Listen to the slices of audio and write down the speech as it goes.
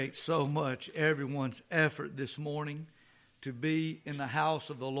So much everyone's effort this morning to be in the house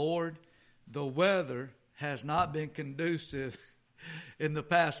of the Lord. The weather has not been conducive in the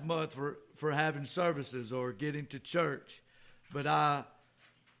past month for having services or getting to church. But I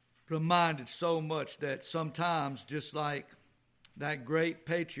reminded so much that sometimes, just like that great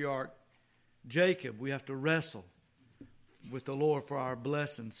patriarch Jacob, we have to wrestle with the Lord for our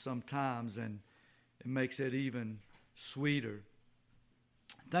blessings sometimes, and it makes it even sweeter.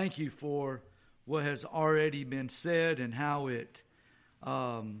 Thank you for what has already been said and how it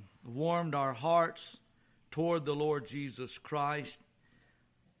warmed our hearts toward the Lord Jesus Christ.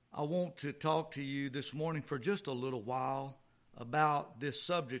 I want to talk to you this morning for just a little while about this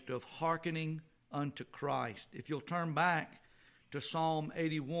subject of hearkening unto Christ. If you'll turn back to Psalm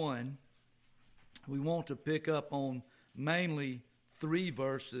 81, we want to pick up on mainly 3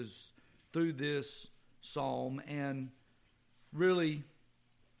 verses through this psalm and really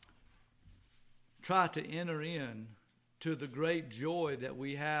try to enter in to the great joy that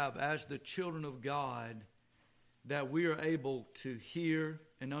we have as the children of God, that we are able to hear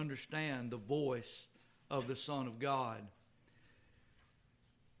and understand the voice of the Son of God.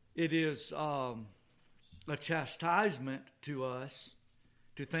 It is a chastisement to us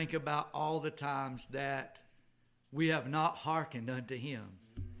to think about all the times that we have not hearkened unto Him.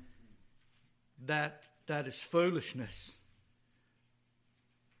 That is foolishness.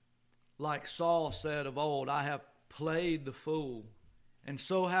 Like Saul said of old, I have played the fool. And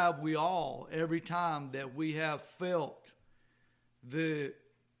so have we all every time that we have felt the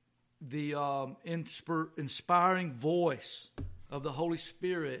inspiring voice of the Holy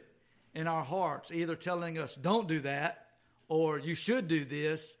Spirit in our hearts, either telling us, don't do that, or you should do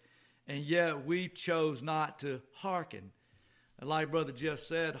this, and yet we chose not to hearken. And like Brother Jeff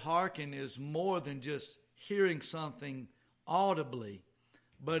said, hearken is more than just hearing something audibly,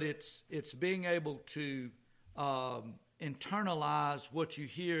 but it's being able to internalize what you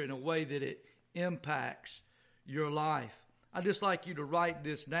hear in a way that it impacts your life. I'd just like you to write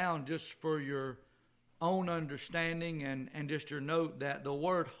this down just for your own understanding and just your note that the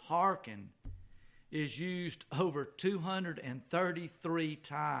word hearken is used over 233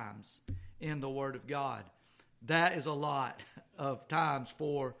 times in the Word of God. That is a lot of times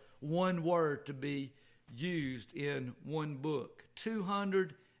for one word to be used in one book.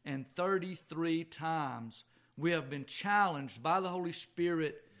 233 times we have been challenged by the Holy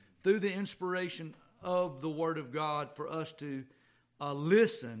Spirit through the inspiration of the Word of God for us to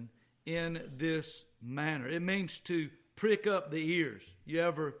listen in this manner. It means to prick up the ears. You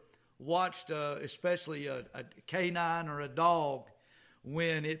ever watched especially a canine or a dog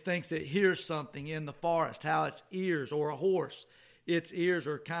when it thinks it hears something in the forest, how its ears, or a horse, its ears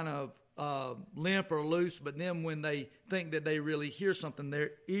are kind of limp or loose, but then when they think that they really hear something,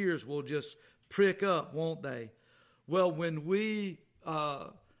 their ears will just prick up, won't they? Well, when we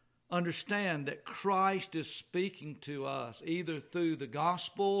understand that Christ is speaking to us, either through the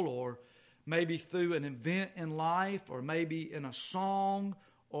gospel or maybe through an event in life or maybe in a song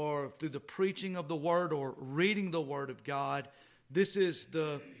or through the preaching of the Word or reading the Word of God, this is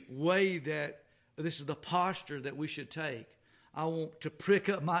the way this is the posture that we should take. I want to prick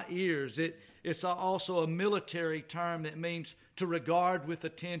up my ears. It's also a military term that means to regard with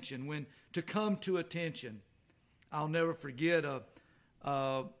attention, to come to attention. I'll never forget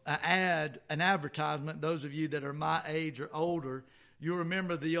an advertisement. Those of you that are my age or older, you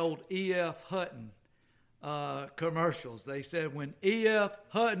remember the old E.F. Hutton commercials. They said, when E.F.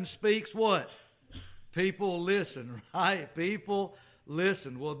 Hutton speaks, what? People listen, right? People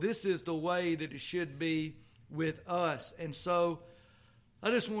listen. Well, this is the way that it should be with us. And so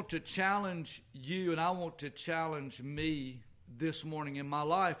I just want to challenge you, and I want to challenge me this morning in my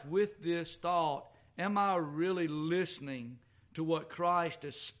life with this thought. Am I really listening to what Christ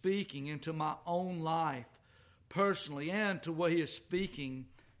is speaking into my own life personally, and to what He is speaking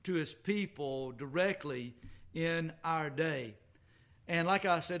to His people directly in our day? And like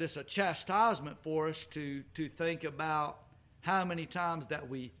I said, it's a chastisement for us to think about how many times that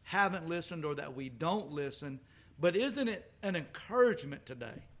we haven't listened or that we don't listen. But isn't it an encouragement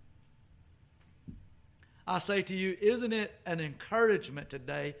today? I say to you, isn't it an encouragement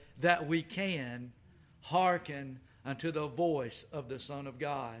today that we can hearken unto the voice of the Son of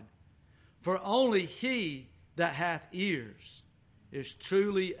God? For only He that hath ears is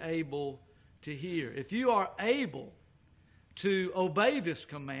truly able to hear. If you are able to obey this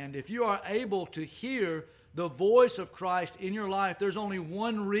command, if you are able to hear the voice of Christ in your life, there's only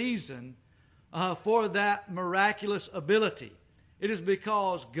one reason for that miraculous ability. It is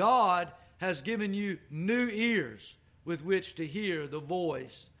because God has given you new ears with which to hear the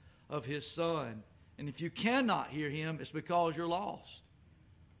voice of His Son. And if you cannot hear Him, it's because you're lost.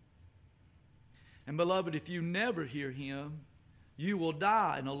 And beloved, if you never hear Him, you will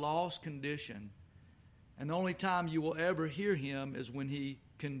die in a lost condition. And the only time you will ever hear Him is when He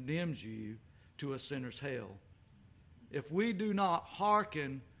condemns you to a sinner's hell. If we do not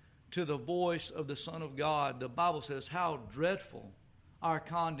hearken to the voice of the Son of God, the Bible says how dreadful our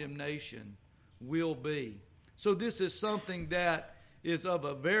condemnation will be. So this is something that is of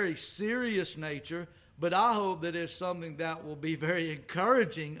a very serious nature, but I hope that it's something that will be very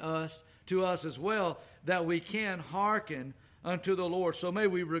encouraging to us as well, that we can hearken unto the Lord. So may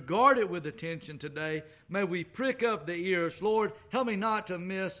we regard it with attention today. May we prick up the ears. Lord, help me not to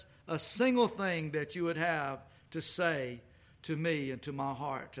miss a single thing that you would have to say to me and to my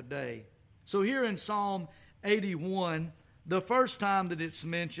heart today. So here in Psalm 81, the first time that it's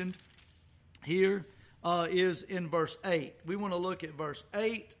mentioned here is in verse 8. We want to look at verse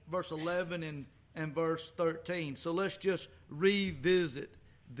 8, verse 11, and verse 13. So let's just revisit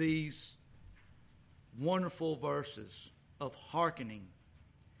these wonderful verses of hearkening.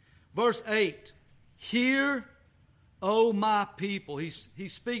 Verse 8, hear, O my people. He's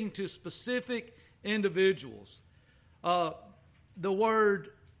speaking to specific individuals. The word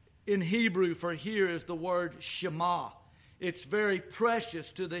in Hebrew for hear is the word Shema. It's very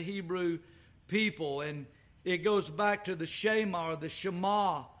precious to the Hebrew people, and it goes back to the Shema, or the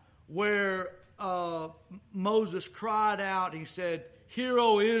Shema, where Moses cried out. He said, hear,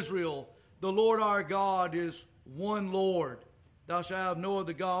 O Israel, the Lord our God is one Lord. Thou shalt have no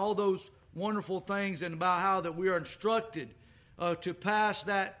other God. All those wonderful things, and about how that we are instructed to pass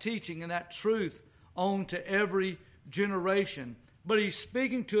that teaching and that truth on to every generation. But he's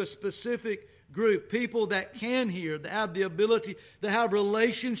speaking to a specific group, people that can hear, that have the ability, that have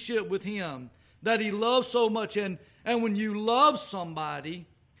relationship with Him, that He loves so much. And when you love somebody,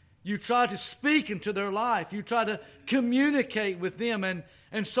 you try to speak into their life. You try to communicate with them.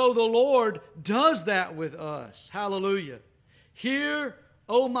 And so the Lord does that with us. Hallelujah. Hear,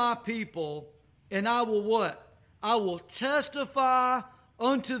 O my people, and I will what? I will testify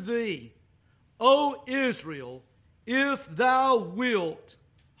unto thee, O Israel, if thou wilt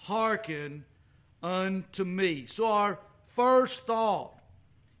hearken unto me. So our first thought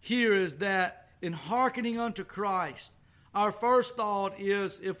here is that in hearkening unto Christ, our first thought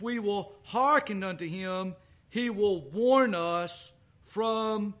is if we will hearken unto Him, He will warn us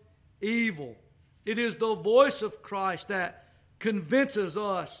from evil. It is the voice of Christ that convinces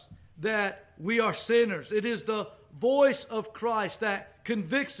us that we are sinners. It is the voice of Christ that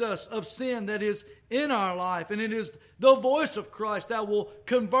convicts us of sin that is in our life. And it is the voice of Christ that will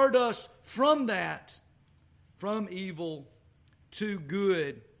convert us from that, from evil to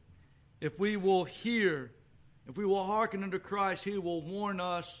good. If we will hear, if we will hearken unto Christ, He will warn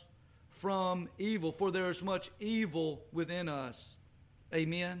us from evil. For there is much evil within us. Amen?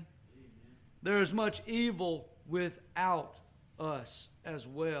 Amen. There is much evil without us as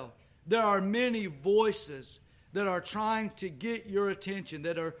well. There are many voices that are trying to get your attention,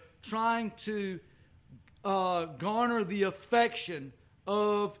 that are trying to garner the affection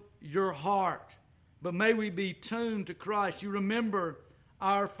of your heart. But may we be tuned to Christ. You remember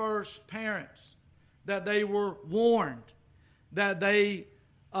our first parents, that they were warned, that they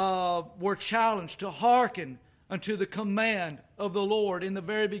were challenged to hearken unto the command of the Lord in the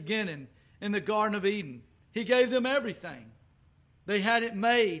very beginning in the Garden of Eden. He gave them everything. They had it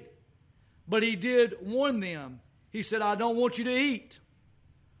made. But He did warn them. He said, I don't want you to eat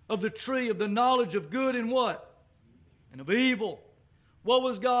of the tree of the knowledge of good and what? And of evil. What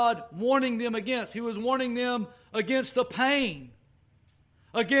was God warning them against? He was warning them against the pain,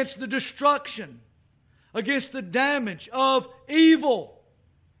 against the destruction, against the damage of evil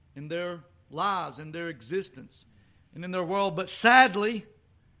in their lives, in their existence, and in their world. But sadly,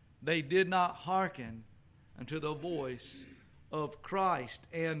 they did not hearken unto the voice of Christ.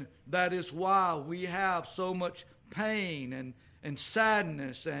 And that is why we have so much pain and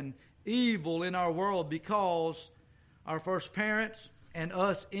sadness and evil in our world, because our first parents and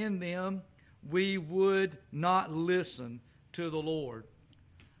us in them, we would not listen to the Lord.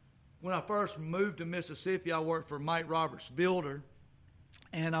 When I first moved to Mississippi, I worked for Mike Roberts Builder,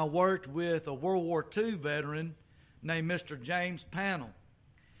 and I worked with a World War II veteran named Mr. James Pannell.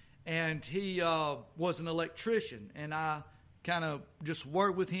 And he was an electrician, and I kind of just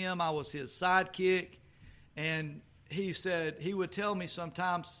worked with him. I was his sidekick, and he said, he would tell me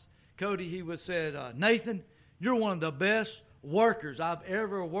sometimes, Cody, he would say, Nathan, you're one of the best workers I've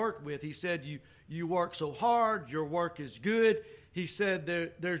ever worked with. He said, you work so hard, your work is good. He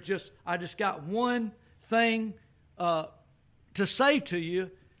said, I just got one thing to say to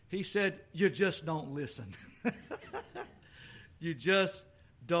you. He said, you just don't listen. You just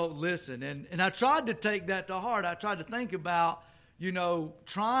don't listen. And I tried to take that to heart. I tried to think about,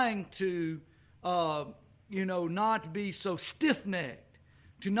 trying to, not be so stiff-necked,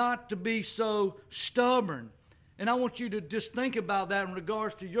 not to be so stubborn. And I want you to just think about that in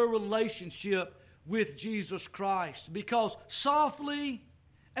regards to your relationship with Jesus Christ. Because softly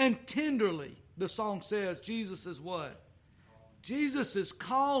and tenderly, the song says, Jesus is what? Jesus is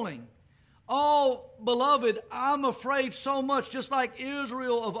calling. Oh, beloved, I'm afraid so much, just like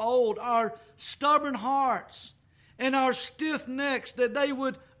Israel of old, our stubborn hearts and our stiff necks, that they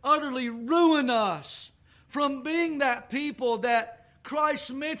would utterly ruin us from being that people that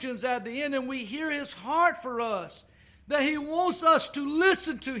Christ mentions at the end. And we hear His heart for us, that He wants us to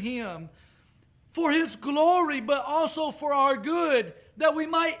listen to Him for His glory, but also for our good, that we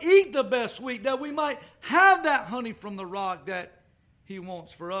might eat the best wheat, that we might have that honey from the rock that He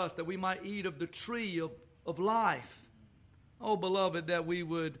wants for us, that we might eat of the tree of life. Oh, beloved, that we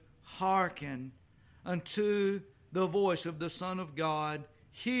would hearken unto the voice of the Son of God.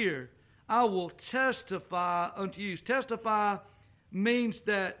 Here, I will testify unto you. Testify means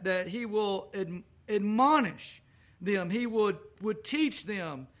that He will admonish them. He would teach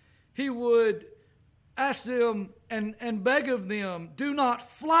them. He would ask them and beg of them, do not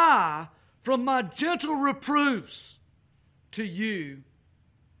fly from my gentle reproofs to you.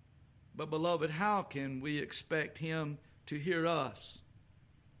 But beloved, how can we expect Him to hear us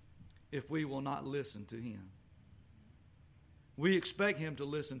if we will not listen to Him? We expect Him to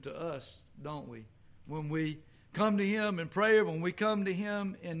listen to us, don't we? When we come to Him in prayer, when we come to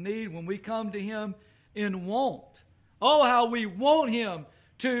Him in need, when we come to Him in want. Oh, how we want Him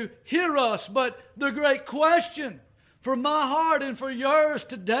to hear us. But the great question for my heart and for yours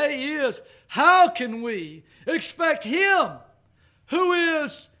today is, how can we expect Him, who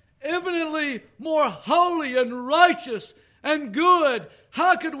is infinitely more holy and righteous and good,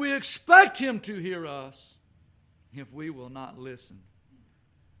 how could we expect Him to hear us if we will not listen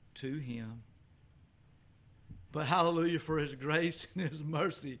to Him? But hallelujah for His grace and His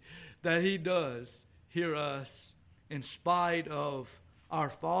mercy that He does hear us in spite of our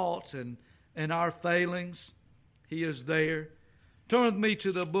faults and our failings. He is there. Turn with me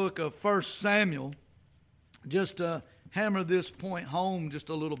to the book of 1 Samuel, just to hammer this point home just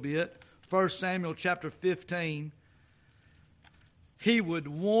a little bit. 1 Samuel chapter 15. He would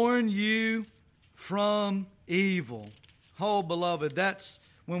warn you from evil. Oh, beloved, that's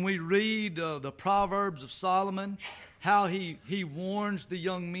when we read the Proverbs of Solomon, how he warns the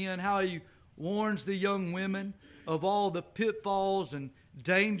young men, how he warns the young women of all the pitfalls and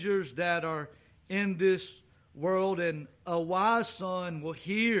dangers that are in this world. And a wise son will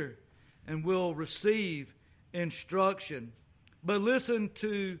hear and will receive instruction. But listen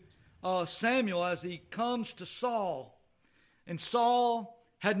to Samuel as he comes to Saul. And Saul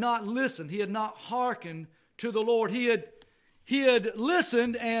had not listened. He had not hearkened to the Lord. He had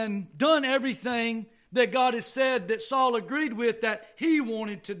listened and done everything that God had said that Saul agreed with that he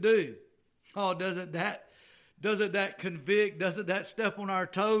wanted to do. Oh, doesn't that convict? Doesn't that step on our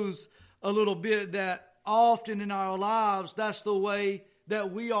toes a little bit? That often in our lives, that's the way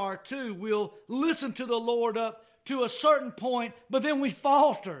that we are too. We'll listen to the Lord up to a certain point, but then we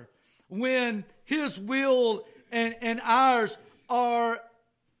falter when His will and ours are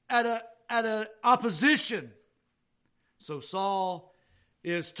at a opposition. So Saul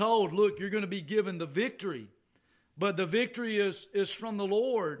is told, look, you're going to be given the victory, but the victory is from the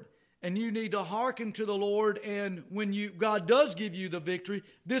Lord. And you need to hearken to the Lord. And when God does give you the victory,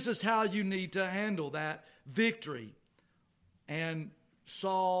 this is how you need to handle that victory. And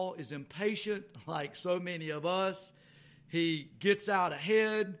Saul is impatient, like so many of us. He gets out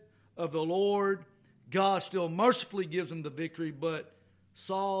ahead of the Lord. God still mercifully gives him the victory, but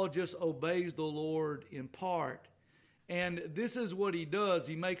Saul just obeys the Lord in part. And this is what he does.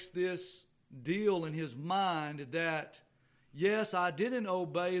 He makes this deal in his mind that, yes, I didn't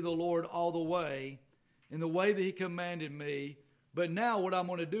obey the Lord all the way in the way that He commanded me, but now what I'm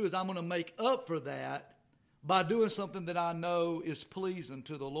going to do is I'm going to make up for that by doing something that I know is pleasing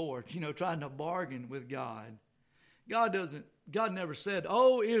to the Lord. Trying to bargain with God. God never said,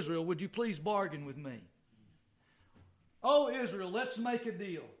 oh, Israel, would you please bargain with me? Oh, Israel, let's make a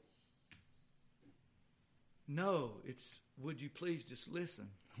deal. No, it's, would you please just listen?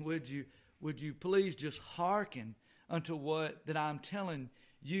 Would you please just hearken unto what that I'm telling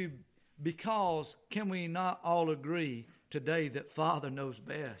you? Because can we not all agree today that Father knows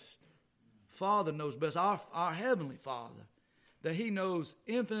best? Father knows best. Our Heavenly Father, that He knows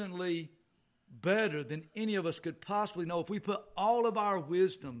infinitely better than any of us could possibly know. If we put all of our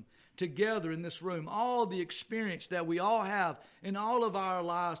wisdom together in this room, all the experience that we all have in all of our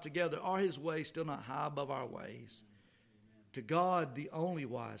lives together, are His ways still not high above our ways? To God, the only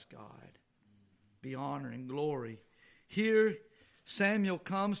wise God, be honor and glory. Here, Samuel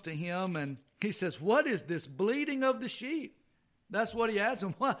comes to him and he says, what is this bleating of the sheep? That's what he asks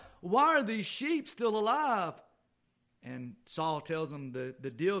him. Why are these sheep still alive? And Saul tells him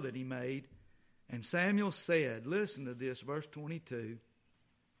the deal that he made. And Samuel said, listen to this, verse 22.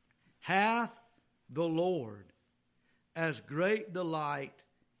 Hath the Lord as great delight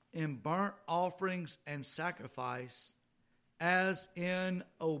in burnt offerings and sacrifice as in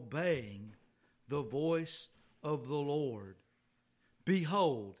obeying the voice of the Lord?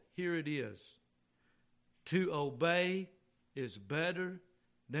 Behold, here it is. To obey is better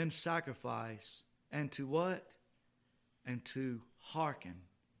than sacrifice, and to what? And to hearken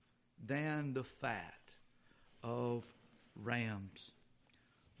than the fat of rams.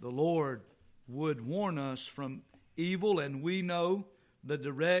 The Lord would warn us from evil, and we know the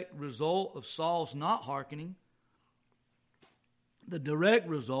direct result of Saul's not hearkening. The direct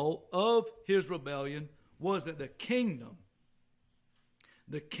result of his rebellion was that the kingdom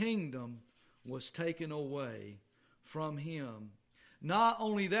was taken away from him. Not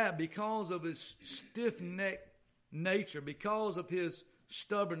only that, because of his stiff-necked nature, because of his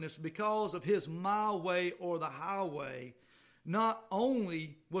stubbornness, because of his my way or the highway, not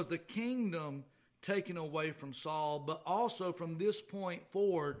only was the kingdom taken away from Saul, but also from this point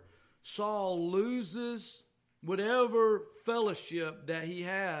forward, Saul loses whatever fellowship that he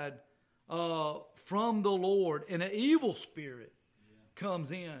had from the Lord, and an evil spirit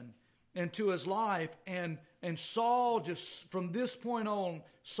comes in into his life, and Saul just, from this point on,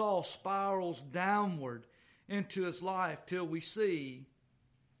 Saul spirals downward into his life till we see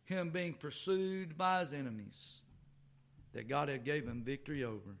him being pursued by his enemies that God had gave him victory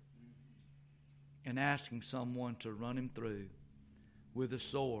over, and asking someone to run him through with a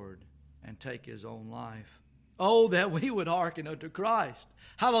sword and take his own life. Oh, that we would hearken unto Christ.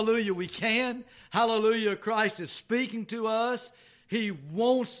 Hallelujah, we can. Hallelujah, Christ is speaking to us. He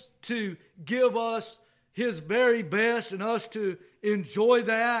wants to give us His very best and us to enjoy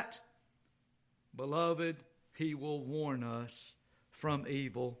that. Beloved, He will warn us from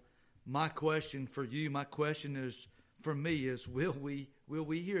evil. My question for you, my question is for me is, will we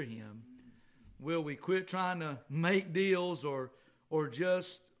hear Him? Will we quit trying to make deals or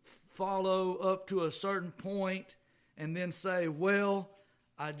just follow up to a certain point and then say, well,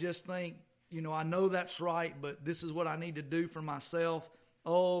 I just think, I know that's right, but this is what I need to do for myself.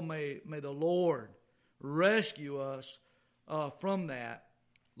 Oh, may the Lord rescue us from that.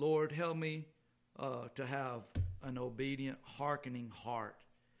 Lord, help me to have an obedient, hearkening heart.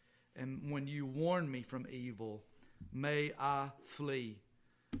 And when you warn me from evil, may I flee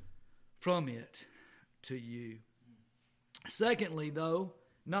from it to you. Secondly, though,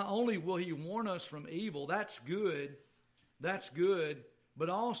 not only will He warn us from evil, that's good, but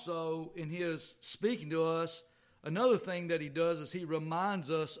also in His speaking to us, another thing that He does is He reminds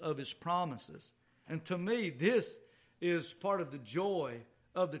us of His promises. And to me, this is part of the joy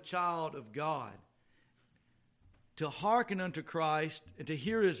of the child of God. To hearken unto Christ and to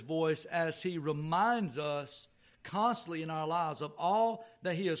hear His voice as He reminds us constantly in our lives of all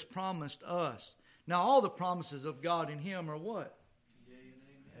that He has promised us. Now, all the promises of God in Him are what? Yea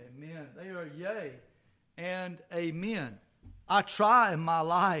and amen. They are yea and amen. I try in my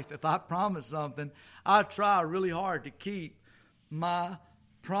life, if I promise something, I try really hard to keep my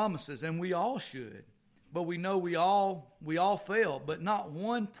promises, and we all should. But we know we all fail, but not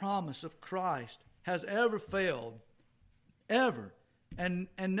one promise of Christ has ever failed, ever, and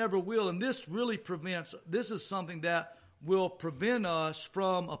never will. And this is something that will prevent us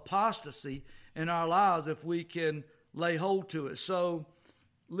from apostasy in our lives if we can lay hold to it. So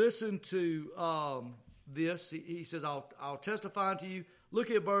listen to this. He says, I'll testify to you.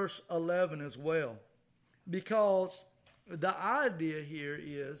 Look at verse 11 as well. Because the idea here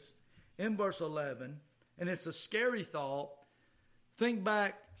is, in verse 11, and it's a scary thought. Think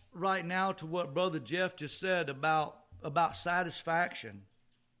back right now to what Brother Jeff just said about satisfaction.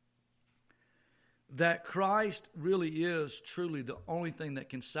 That Christ really is truly the only thing that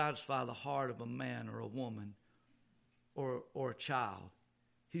can satisfy the heart of a man or a woman or a child.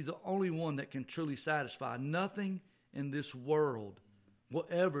 He's the only one that can truly satisfy. Nothing in this world will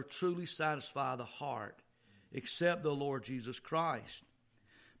ever truly satisfy the heart except the Lord Jesus Christ.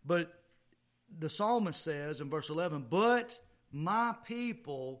 But the psalmist says in verse 11, but my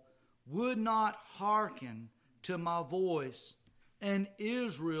people would not hearken to my voice, and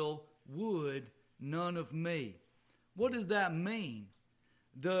Israel would none of me. What does that mean?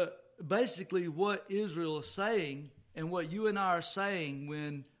 Basically what Israel is saying and what you and I are saying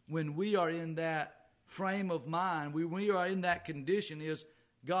when we are in that frame of mind, when we are in that condition is,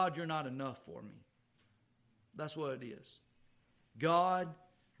 God, you're not enough for me. That's what it is. God,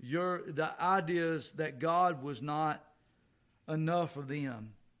 the idea is that God was not enough for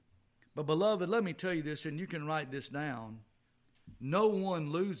them. But beloved, let me tell you this, and you can write this down. No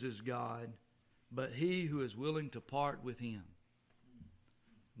one loses God but he who is willing to part with him.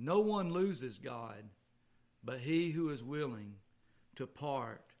 No one loses God but he who is willing to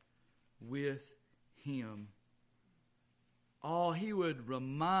part with him. Oh, he would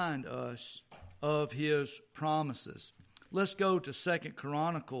remind us of his promises. Let's go to 2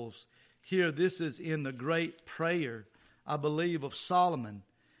 Chronicles here. This is in the great prayer, I believe, of Solomon.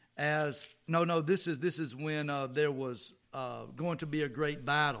 This is when there was going to be a great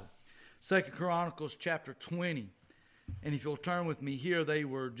battle. 2 Chronicles chapter 20. And if you'll turn with me here, they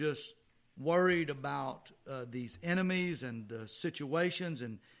were just worried about these enemies and the situations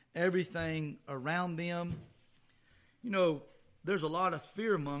and everything around them. You know, there's a lot of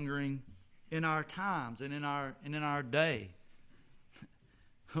fear-mongering in our times and in our day.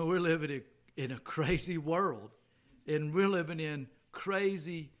 We're living in a crazy world, and we're living in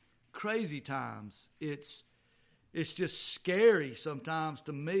crazy times. It's just scary sometimes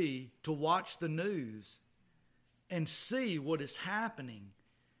to me to watch the news and see what is happening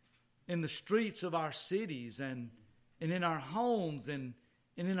in the streets of our cities and in our homes and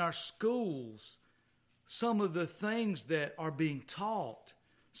in our schools. Some of the things that are being taught,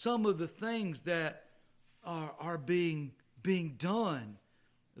 some of the things that are being done,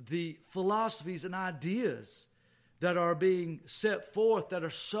 the philosophies and ideas that are being set forth that are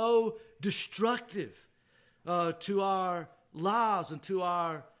so destructive to our lives and to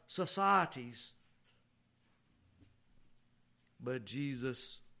our societies. But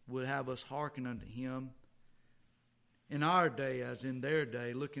Jesus would have us hearken unto him in our day as in their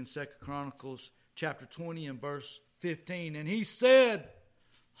day. Look in 2 Chronicles chapter 20 and verse 15. And he said,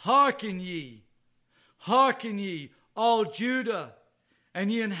 Hearken ye, all Judah,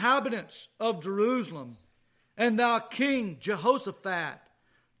 and ye inhabitants of Jerusalem, and thou King Jehoshaphat,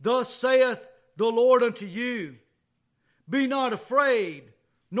 thus saith the Lord unto you, Be not afraid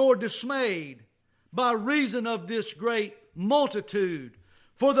nor dismayed by reason of this great multitude,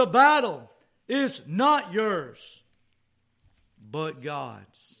 for the battle is not yours, but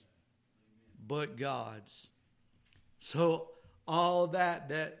God's. But God's. So all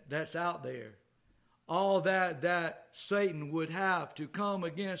that's out there, all that Satan would have to come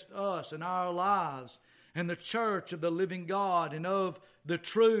against us and our lives and the church of the living God and of the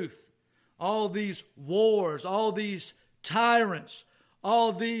truth, all these wars, all these tyrants,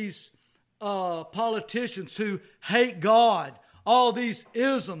 all these politicians who hate God, all these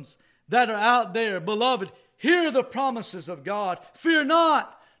isms that are out there. Beloved, hear the promises of God. Fear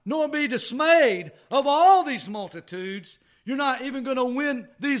not, nor be dismayed of all these multitudes. You're not even going to win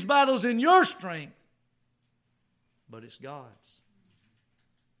these battles in your strength. But it's God's.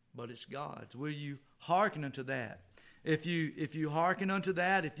 But it's God's. Will you hearken unto that? If you hearken unto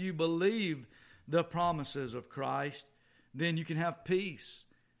that, if you believe the promises of Christ, then you can have peace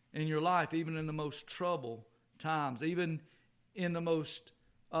in your life, even in the most troubled times, even in the most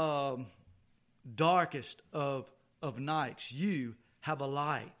darkest of nights. You have a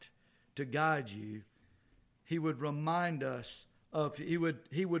light to guide you. He would remind us he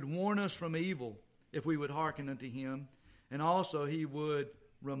would warn us from evil if we would hearken unto him. And also he would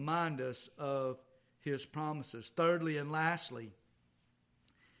remind us of his promises. Thirdly and lastly,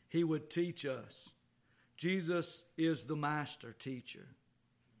 he would teach us. Jesus is the master teacher.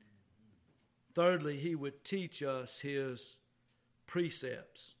 Thirdly, he would teach us his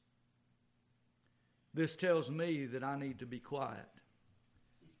precepts. This tells me that I need to be quiet,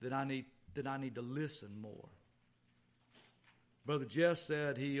 that I need to listen more. Brother Jeff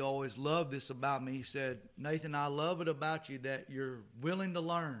said he always loved this about me. He said, Nathan, I love it about you that you're willing to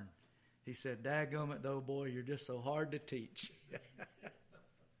learn. He said, dadgummit though, boy, you're just so hard to teach.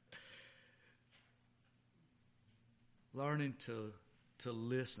 Learning to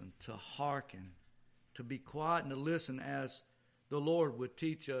listen, to hearken, to be quiet and to listen as the Lord would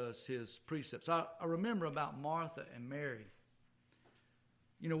teach us his precepts. I remember about Martha and Mary.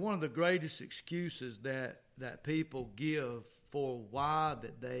 You know, one of the greatest excuses that people give for why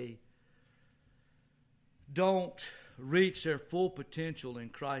that they don't reach their full potential in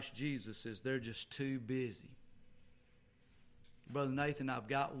Christ Jesus is they're just too busy. Brother Nathan, I've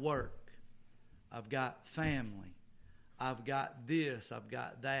got work. I've got family. I've got this, I've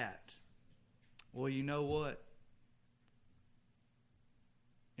got that. Well, you know what?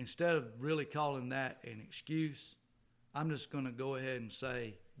 Instead of really calling that an excuse, I'm just going to go ahead and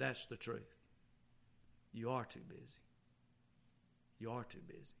say that's the truth. You are too busy. You are too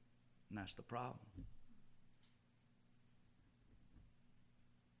busy. And that's the problem.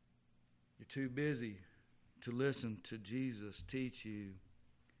 You're too busy to listen to Jesus teach you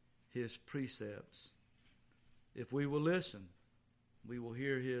his precepts. If we will listen, we will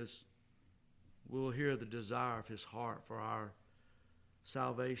hear the desire of his heart for our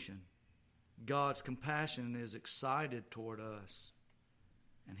salvation. God's compassion is excited toward us,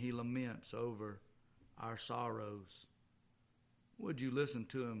 and he laments over our sorrows. Would you listen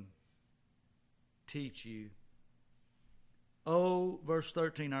to him teach you? Oh, verse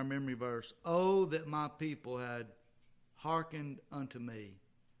 13, our memory verse. Oh, that my people had hearkened unto me.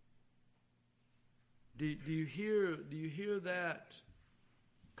 Do you hear that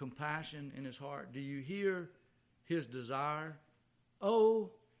compassion in his heart? Do you hear his desire?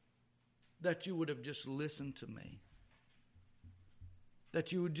 Oh, that you would have just listened to me.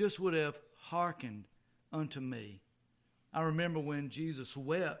 That you would have hearkened unto me. I remember when Jesus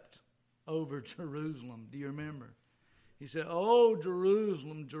wept over Jerusalem. Do you remember? He said, "O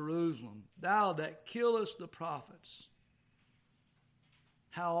Jerusalem, Jerusalem, thou that killest the prophets,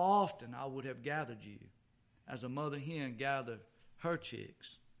 how often I would have gathered you, as a mother hen gathereth her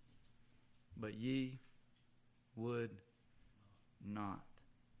chicks, but ye would not."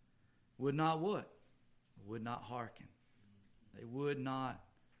 Would not what? Would not hearken. They would not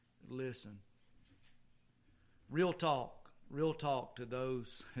listen. Real talk to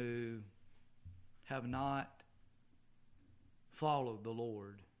those who have not followed the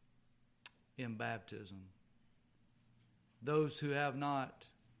Lord in baptism. Those who have not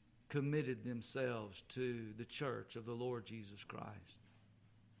committed themselves to the church of the Lord Jesus Christ.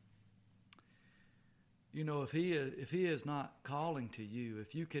 You know, if he is not calling to you,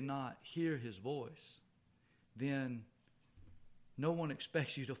 if you cannot hear his voice, then no one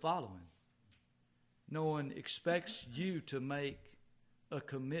expects you to follow him. No one expects you to make a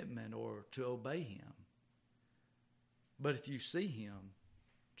commitment or to obey him. But if you see him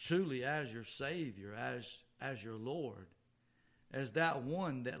truly as your Savior, as your Lord, as that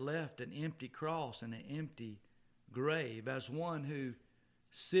one that left an empty cross and an empty grave, as one who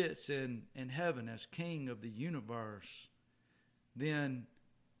sits in heaven as King of the universe, then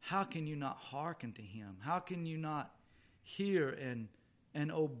how can you not hearken to him? How can you not hear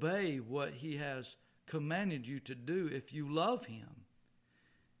and obey what he has commanded you to do if you love him?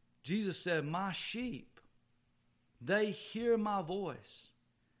 Jesus said, "My sheep, they hear my voice,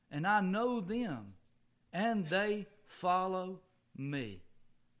 and I know them, and they follow me."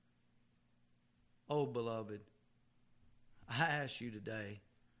 Oh, beloved, I ask you today,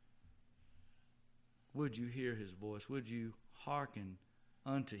 would you hear his voice? Would you hearken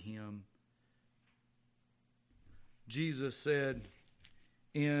unto him? Jesus said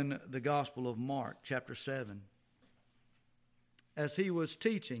in the Gospel of Mark, chapter 7, as he was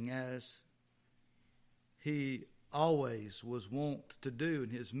teaching, as he always was wont to do in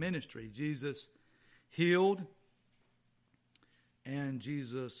his ministry, Jesus healed and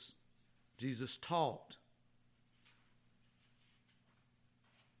Jesus taught.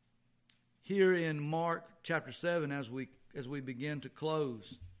 Here in Mark chapter 7, as we begin to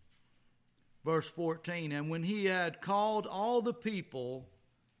close, verse 14, and when he had called all the people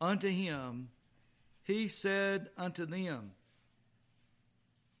unto him, he said unto them.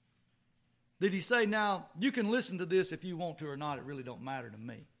 Did he say, now, you can listen to this if you want to or not, it really don't matter to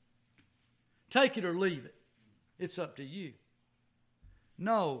me. Take it or leave it. It's up to you.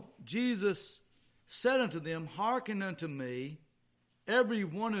 No, Jesus said unto them, hearken unto me, every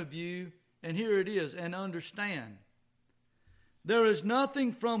one of you, and here it is, and understand. There is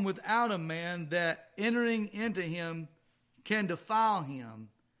nothing from without a man that entering into him can defile him,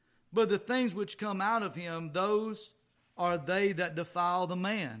 but the things which come out of him, those are they that defile the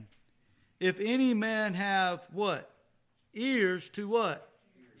man. If any man have what? Ears to what?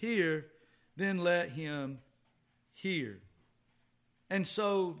 Hear, then let him hear. And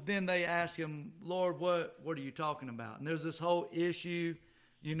so then they ask him, Lord, what are you talking about? And there's this whole issue,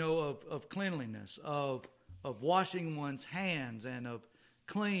 of cleanliness, of washing one's hands, and of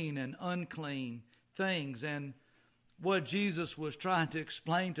clean and unclean things. And what Jesus was trying to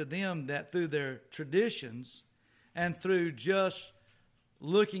explain to them, that through their traditions and through just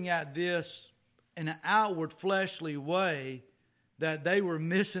looking at this in an outward fleshly way, that they were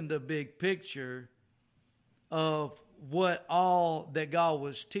missing the big picture of what all that God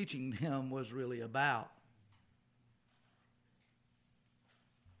was teaching them was really about.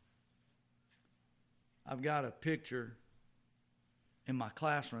 I've got a picture in my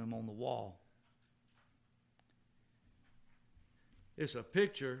classroom on the wall. It's a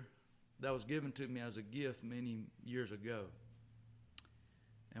picture that was given to me as a gift many years ago.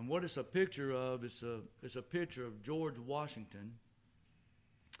 And what it's a picture of is a picture of George Washington,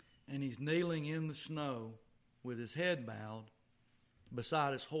 and he's kneeling in the snow with his head bowed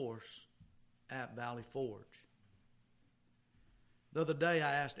beside his horse at Valley Forge. The other day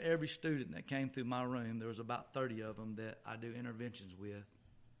I asked every student that came through my room, there was about 30 of them that I do interventions with,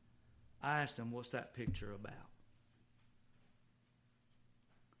 I asked them, what's that picture about?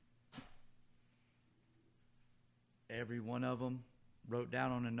 Every one of them wrote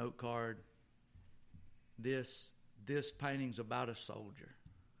down on a note card, this painting's about a soldier.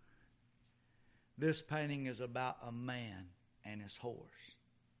 This painting is about a man and his horse.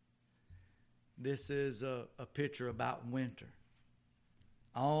 This is a picture about winter.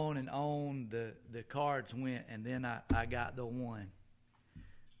 On and on the cards went, and then I got the one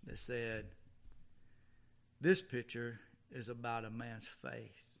that said, this picture is about a man's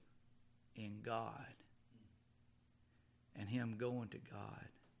faith in God and him going to God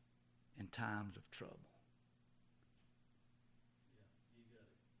in times of trouble.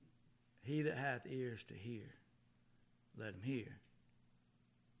 He that hath ears to hear, let him hear.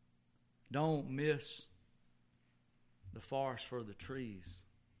 Don't miss the forest for the trees,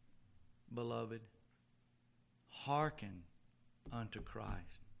 beloved. Hearken unto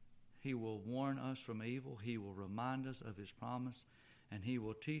Christ. He will warn us from evil. He will remind us of his promise, and he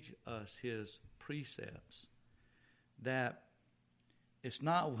will teach us his precepts. That it's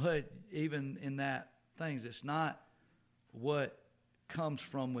not what, even in that things, it's not what comes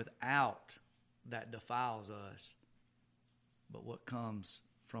from without that defiles us, but what comes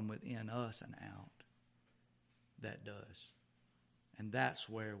from within us and out that does. And that's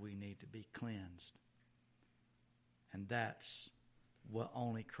where we need to be cleansed. And that's what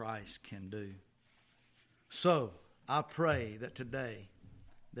only Christ can do. So I pray that today,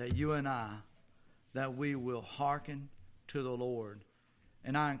 that you and I, that we will hearken to the Lord.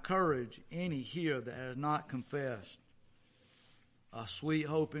 And I encourage any here that has not confessed a sweet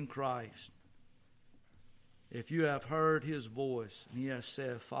hope in Christ. If you have heard his voice and he has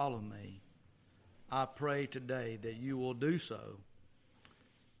said, follow me, I pray today that you will do so.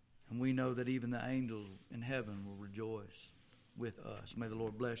 And we know that even the angels in heaven will rejoice with us. May the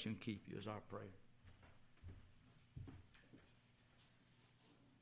Lord bless you and keep you is our prayer.